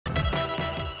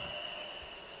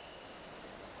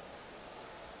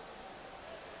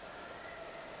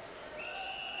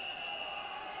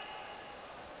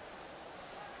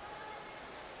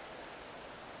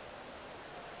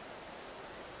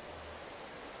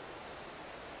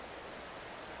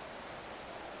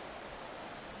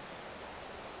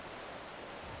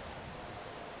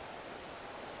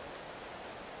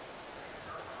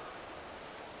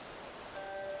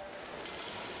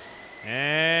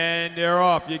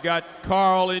off. You got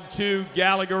Carl in 2,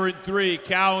 Gallagher in 3,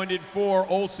 Cowan in 4,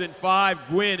 Olson 5,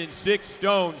 Gwynn in 6,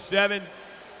 Stone 7,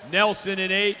 Nelson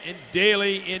in 8, and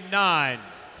Daly in 9.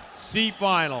 C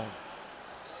final.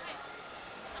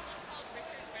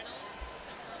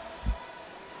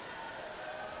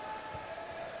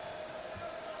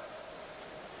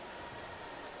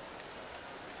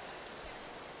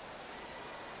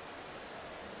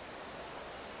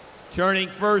 Turning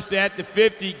first at the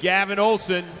 50, Gavin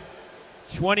Olson,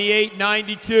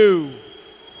 28.92.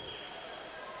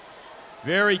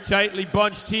 Very tightly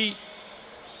bunched heat.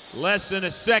 Less than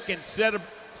a second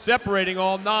separating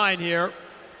all 9 here.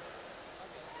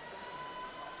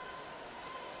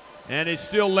 And it's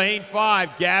still lane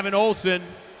 5, Gavin Olson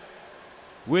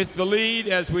with the lead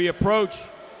as we approach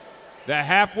the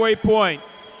halfway point.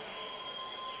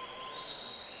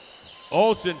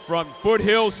 Olson from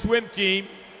Foothills Swim Team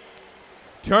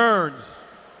turns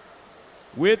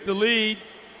with the lead,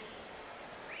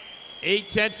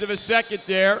 0.8 of a second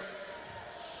there.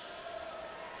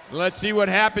 Let's see what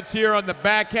happens here on the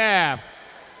back half.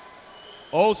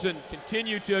 Olson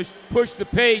continued to push the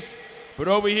pace, but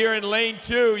over here in lane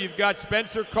 2, you've got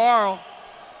Spencer Carl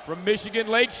from Michigan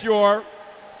Lakeshore,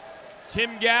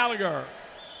 Tim Gallagher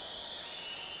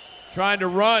trying to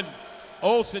run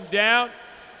Olson down,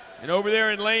 and over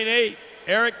there in lane 8,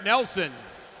 Eric Nelson.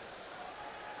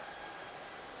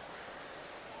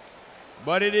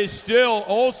 But it is still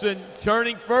Olson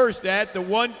turning first at the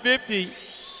 150.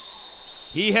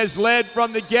 He has led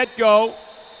from the get-go,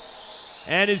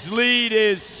 and his lead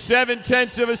is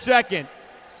 0.7 of a second.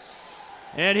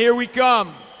 And here we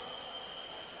come.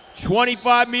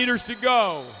 25 meters to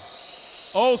go.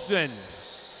 Olson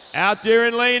out there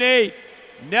in lane 8.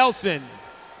 Nelson.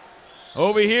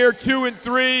 Over here, 2 and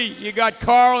 3. You got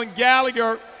Carl and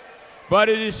Gallagher, but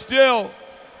it is still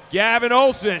Gavin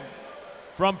Olson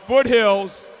from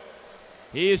Foothills.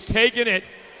 He is taking it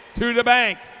to the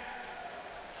bank.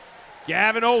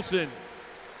 Gavin Olson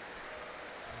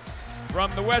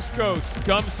from the West Coast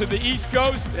comes to the East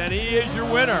Coast, and he is your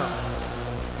winner.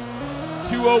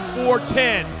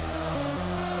 2:04.10.